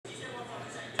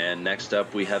And next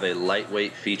up, we have a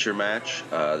lightweight feature match.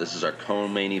 This is our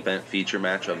co-main event feature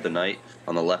match of the night.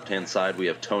 On the left-hand side, we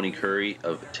have Tony Curry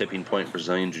of Tipping Point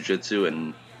Brazilian Jiu-Jitsu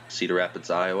in Cedar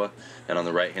Rapids, Iowa. And on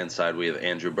the right-hand side, we have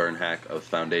Andrew Birnhak of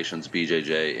Foundations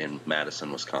BJJ in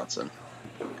Madison, Wisconsin.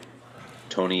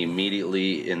 Tony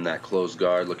immediately in that closed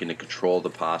guard, looking to control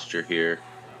the posture here.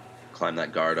 Climb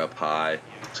that guard up high.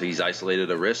 So he's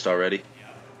isolated a wrist already.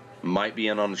 Might be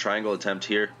in on a triangle attempt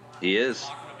here. He is.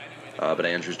 But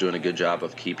Andrew's doing a good job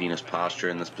of keeping his posture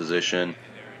in this position.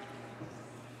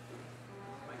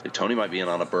 Tony might be in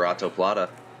on a Barato Plata.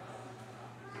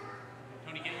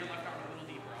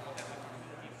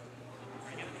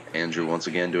 Andrew once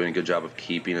again doing a good job of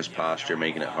keeping his posture,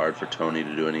 making it hard for Tony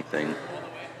to do anything.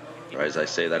 Or as I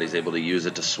say that, he's able to use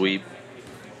it to sweep.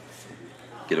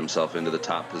 Get himself into the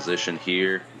top position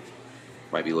here.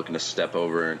 Might be looking to step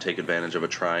over and take advantage of a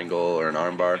triangle or an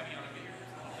armbar.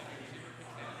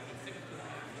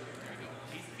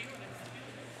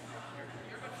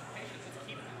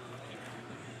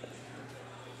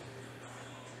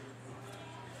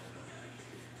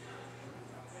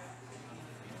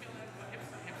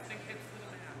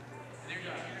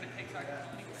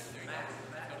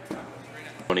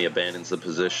 Tony abandons the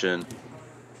position,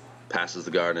 passes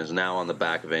the guard, and is now on the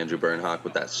back of Andrew Birnhak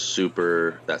with that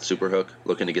super hook.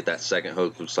 Looking to get that second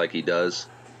hook. Looks like he does.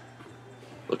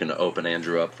 Looking to open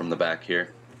Andrew up from the back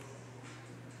here.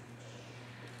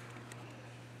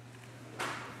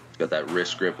 Got that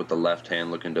wrist grip with the left hand,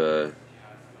 looking to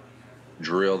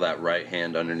drill that right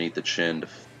hand underneath the chin to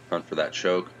hunt for that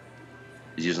choke.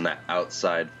 He's using that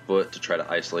outside foot to try to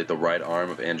isolate the right arm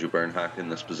of Andrew Birnhak in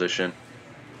this position.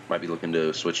 Might be looking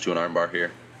to switch to an armbar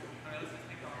here.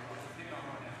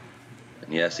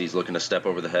 And yes, he's looking to step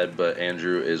over the head, but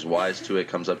Andrew is wise to it,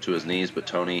 comes up to his knees, but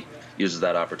Tony uses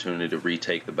that opportunity to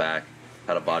retake the back.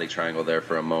 Had a body triangle there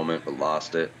for a moment, but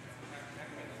lost it.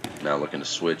 Now looking to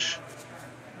switch.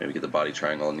 Maybe get the body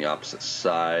triangle on the opposite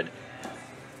side.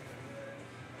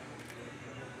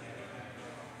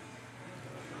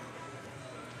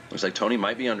 Looks like Tony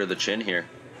might be under the chin here.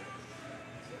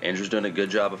 Andrew's doing a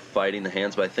good job of fighting the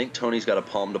hands, but I think Tony's got a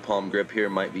palm-to-palm grip here.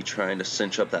 Might be trying to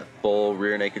cinch up that full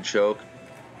rear naked choke.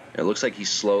 It looks like he's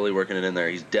slowly working it in there.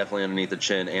 He's definitely underneath the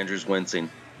chin. Andrew's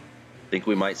wincing. Think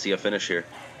we might see a finish here.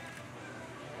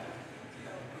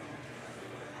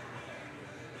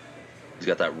 He's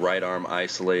got that right arm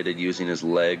isolated, using his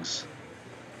legs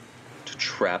to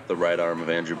trap the right arm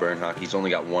of Andrew Birnhak. He's only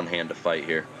got one hand to fight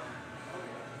here.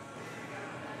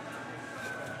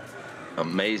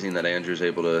 Amazing that Andrew's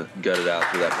able to gut it out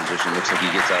through that position. Looks like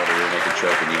he gets out of the rear naked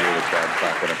choke, and you hear the crowd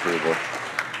clap in approval.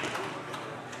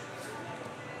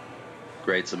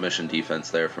 Great submission defense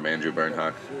there from Andrew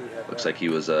Birnhak. Looks like he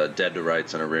was dead to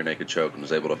rights in a rear naked choke and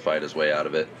was able to fight his way out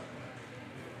of it.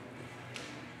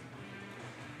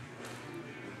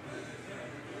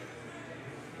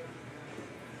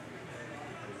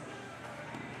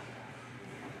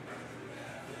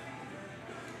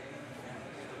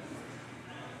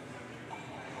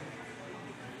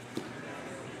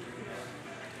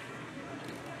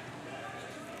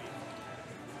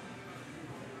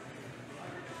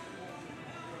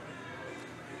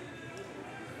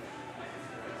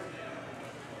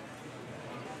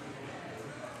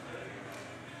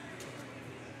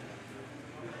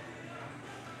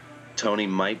 Tony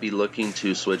might be looking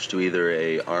to switch to either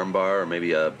a armbar or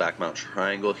maybe a back mount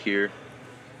triangle here.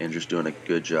 Andrew's doing a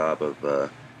good job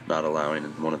of not allowing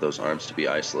one of those arms to be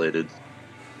isolated.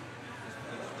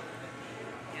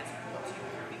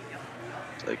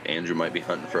 It's like Andrew might be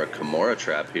hunting for a Kimura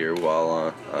trap here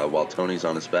while Tony's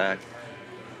on his back.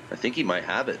 I think he might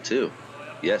have it too.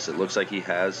 Yes, it looks like he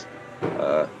has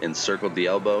encircled the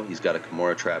elbow. He's got a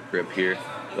Kimura trap grip here,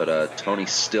 but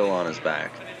Tony's still on his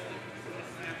back.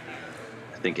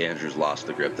 I think Andrew's lost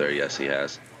the grip there. Yes, he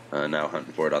has. Now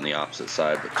hunting for it on the opposite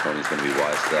side, but Tony's going to be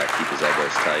wise to that. Keep his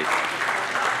elbows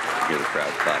tight. Hear the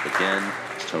crowd clap again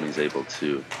as Tony's able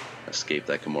to escape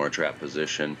that Kimura trap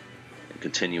position and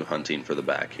continue hunting for the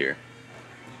back here.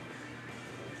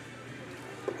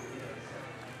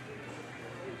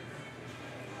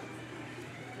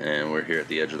 And we're here at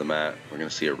the edge of the mat. We're going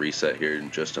to see a reset here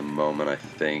in just a moment, I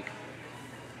think.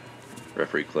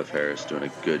 Referee Cliff Harris doing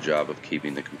a good job of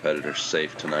keeping the competitors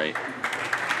safe tonight.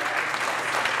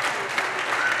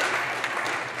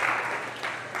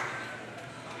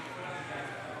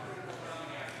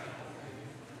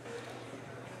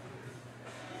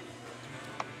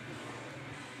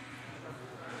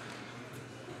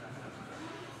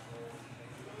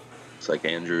 Looks like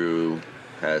Andrew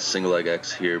has single leg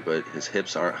X here, but his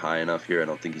hips aren't high enough here. I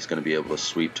don't think he's going to be able to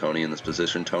sweep Tony in this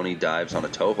position. Tony dives on a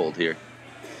toe hold here.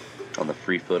 on the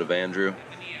free foot of Andrew.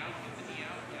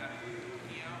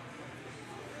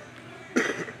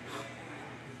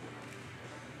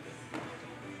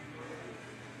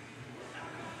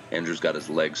 Andrew's got his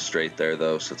legs straight there,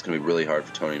 though, so it's going to be really hard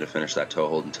for Tony to finish that toe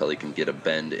hold until he can get a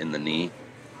bend in the knee.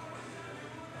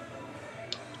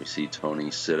 We see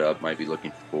Tony sit up, might be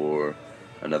looking for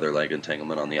another leg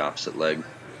entanglement on the opposite leg.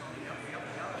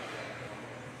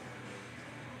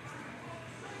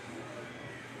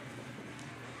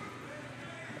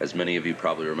 As many of you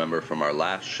probably remember from our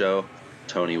last show,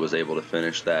 Tony was able to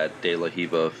finish that De La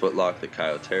Hiva footlock that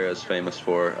Caio Terra is famous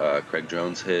for. Craig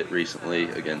Jones hit recently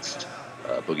against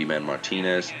Boogeyman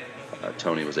Martinez.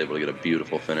 Tony was able to get a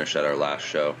beautiful finish at our last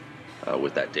show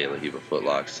with that De La Hiva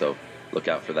footlock, so look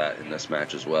out for that in this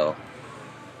match as well.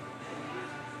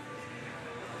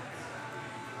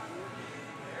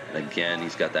 And again,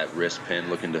 he's got that wrist pin,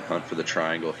 looking to hunt for the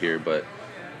triangle here, but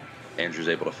Andrew's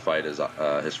able to fight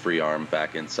his free arm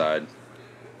back inside,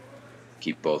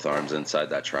 keep both arms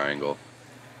inside that triangle,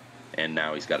 and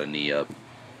now he's got a knee up.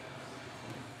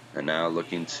 And now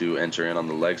looking to enter in on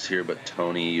the legs here, but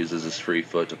Tony uses his free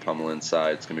foot to pummel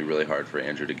inside. It's going to be really hard for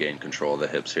Andrew to gain control of the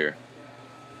hips here.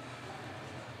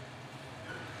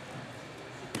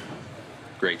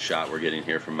 Great shot we're getting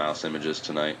here from Mouse Images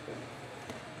tonight.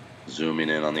 Zooming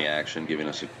in on the action, giving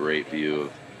us a great view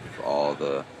of all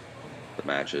the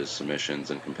matches,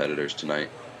 submissions, and competitors tonight.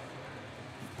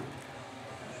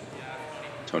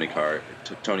 Tony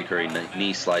Curry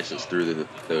knee slices through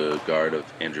the guard of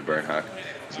Andrew Birnhak.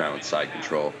 He's now in side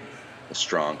control. A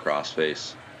strong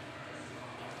crossface.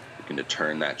 Looking to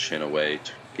turn that chin away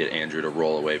to get Andrew to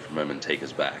roll away from him and take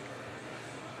his back.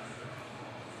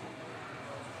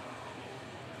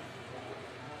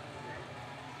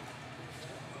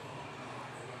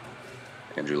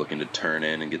 Andrew looking to turn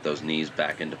in and get those knees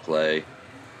back into play.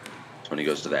 Tony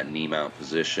goes to that knee mount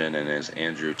position, and as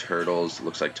Andrew turtles,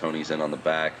 looks like Tony's in on the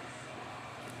back.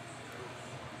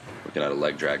 Looking at a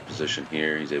leg drag position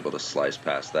here, he's able to slice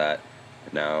past that.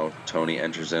 And now Tony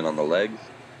enters in on the leg.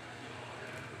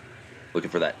 Looking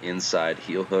for that inside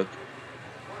heel hook.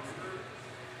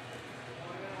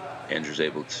 Andrew's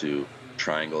able to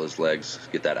triangle his legs,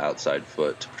 get that outside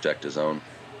foot to protect his own,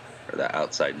 or that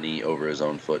outside knee over his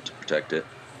own foot to protect it.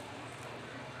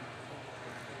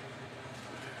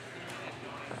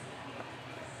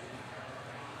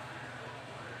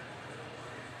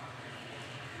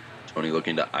 Tony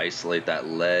looking to isolate that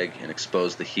leg and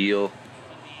expose the heel.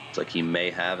 It's like he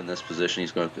may have in this position.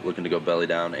 He's looking to go belly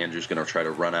down. Andrew's going to try to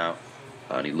run out,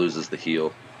 and he loses the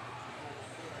heel.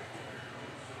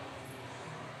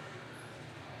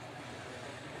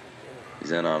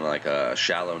 He's in on like a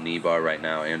shallow knee bar right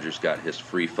now. Andrew's got his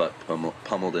free foot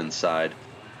pummeled inside,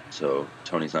 so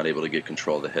Tony's not able to get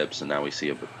control of the hips, and now we see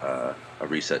a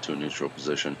reset to a neutral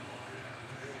position.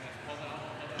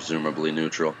 Presumably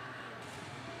neutral.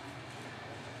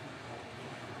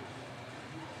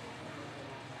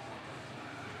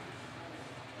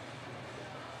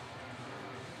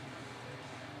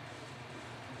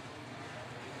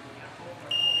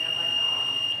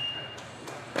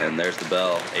 And there's the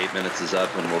bell. 8 minutes is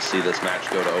up, and we'll see this match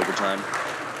go to overtime.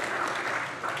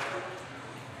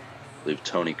 I believe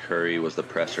Tony Curry was the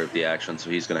presser of the action, so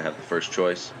he's going to have the first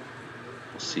choice.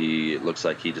 We'll see. It looks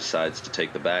like he decides to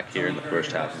take the back here in the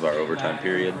first half of our overtime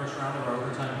period.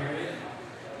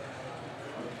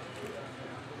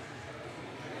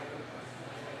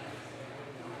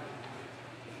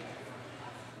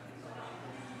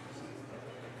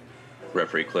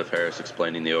 Referee Cliff Harris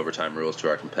explaining the overtime rules to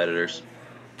our competitors.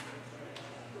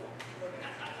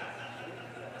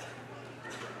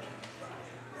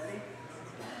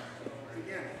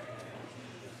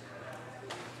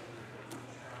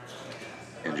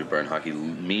 Andrew Birnhak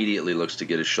immediately looks to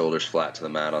get his shoulders flat to the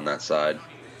mat on that side.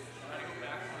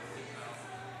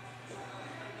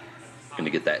 Going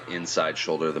to get that inside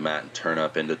shoulder of the mat and turn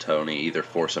up into Tony, either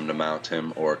force him to mount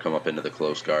him or come up into the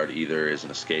close guard. Either is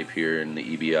an escape here in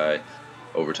the EBI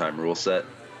overtime rule set.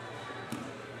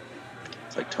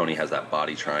 It's like Tony has that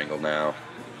body triangle now.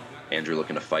 Andrew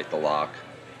looking to fight the lock.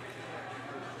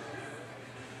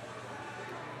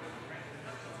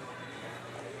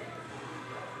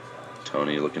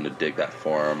 Tony looking to dig that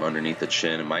forearm underneath the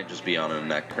chin. It might just be on a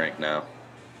neck crank now.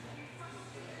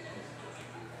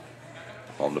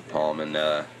 Palm to palm, and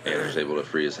Andrew's able to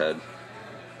free his head.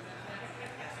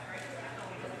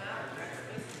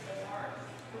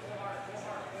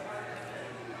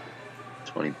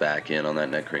 Tony back in on that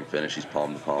neck crank finish. He's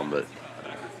palm to palm, but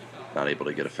not able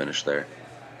to get a finish there.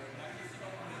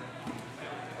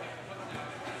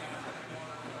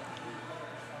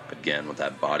 Again, with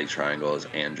that body triangle is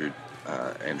Andrew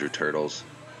turtles.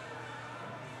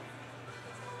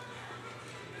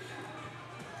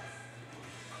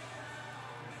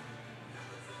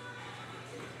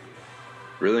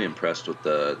 Really impressed with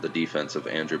the defense of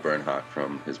Andrew Birnhak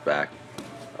from his back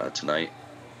tonight.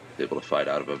 Able to fight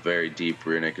out of a very deep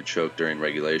rear naked choke during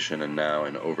regulation, and now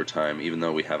in overtime, even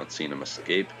though we haven't seen him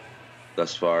escape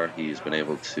thus far, he's been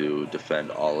able to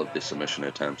defend all of the submission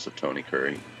attempts of Tony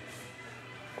Curry.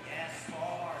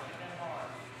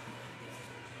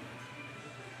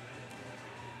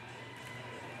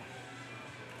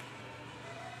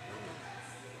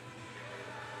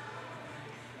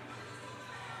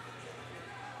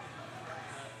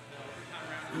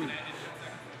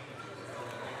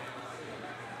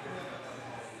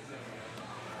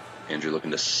 Andrew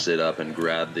looking to sit up and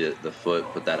grab the foot,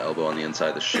 put that elbow on the inside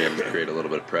of the shin, create a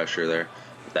little bit of pressure there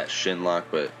with that shin lock,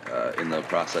 but in the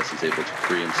process he's able to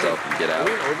free himself and get out. Are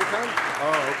we in overtime?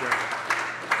 Oh,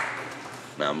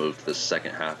 okay. Now move to the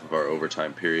second half of our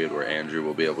overtime period, where Andrew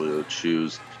will be able to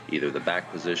choose either the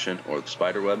back position or the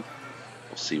spider web.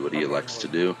 We'll see what he elects to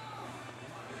do.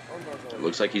 It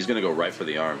looks like he's going to go right for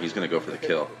the arm. He's going to go for the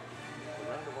kill.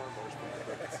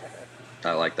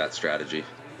 I like that strategy.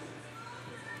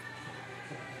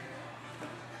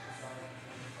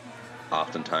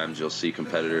 Oftentimes you'll see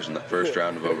competitors in the first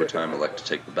round of overtime elect to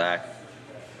take the back,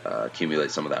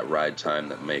 accumulate some of that ride time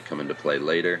that may come into play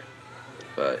later.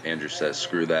 But Andrew says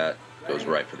screw that, goes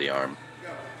right for the arm.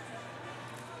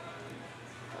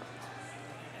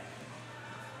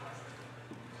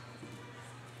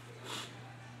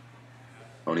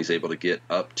 Tony's able to get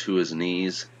up to his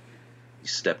knees. He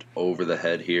stepped over the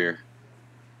head here.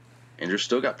 Andrew's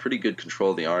still got pretty good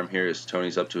control of the arm here as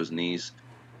Tony's up to his knees.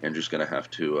 Andrew's going to have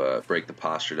to break the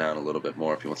posture down a little bit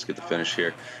more if he wants to get the finish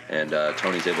here. And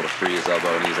Tony's able to free his elbow,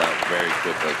 and he's out very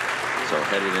quickly. So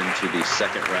headed into the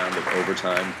second round of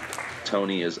overtime.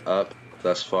 Tony is up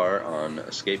thus far on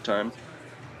escape time.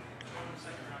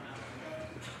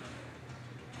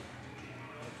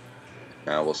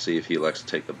 Now we'll see if he elects to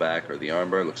take the back or the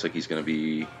armbar. Looks like he's going to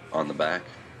be on the back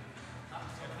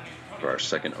for our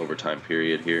second overtime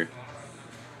period here.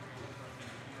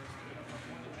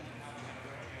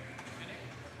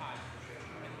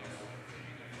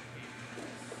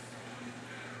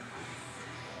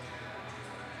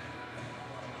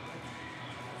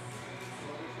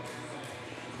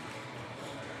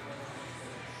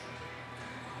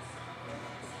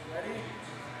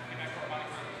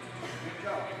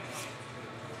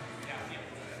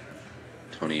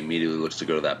 Tony immediately looks to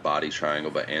go to that body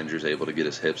triangle, but Andrew's able to get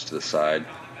his hips to the side,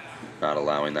 not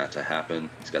allowing that to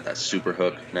happen. He's got that super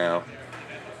hook now,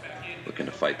 looking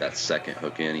to fight that second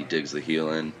hook in. He digs the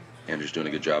heel in. Andrew's doing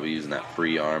a good job of using that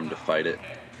free arm to fight it.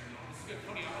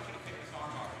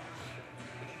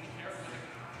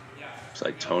 Looks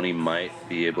like Tony might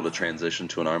be able to transition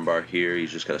to an armbar here.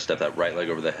 He's just got to step that right leg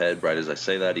over the head. Right as I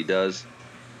say that, he does.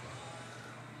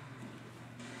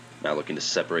 Now looking to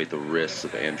separate the wrists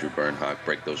of Andrew Birnhak,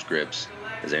 break those grips.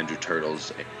 As Andrew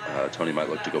turtles, Tony might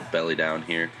look to go belly down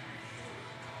here.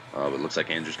 But it looks like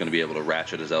Andrew's going to be able to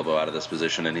ratchet his elbow out of this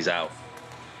position, and he's out.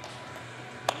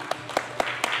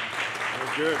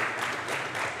 Good.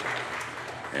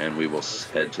 And we will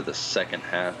head to the second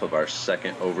half of our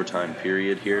second overtime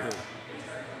period here.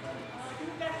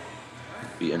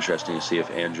 Be interesting to see if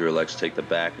Andrew elects to take the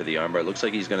back or the armbar. It looks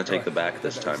like he's going to take the back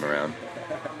this time around.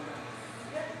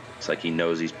 Looks like he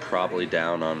knows he's probably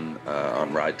down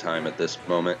on ride time at this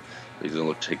moment. He's going to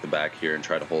look to take the back here and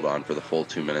try to hold on for the full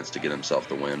 2 minutes to get himself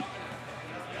the win.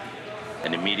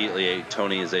 And immediately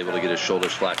Tony is able to get his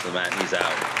shoulders flat to the mat, and he's out.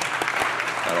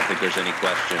 I don't think there's any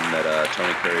question that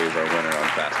Tony Curry is our winner on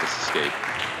fastest escape.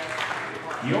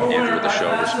 Andrew with the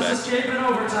show of respect. Escape in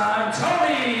overtime,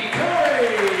 Tony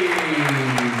Curry.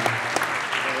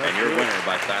 And your winner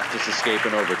by fastest escape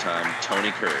in overtime,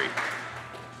 Tony Curry.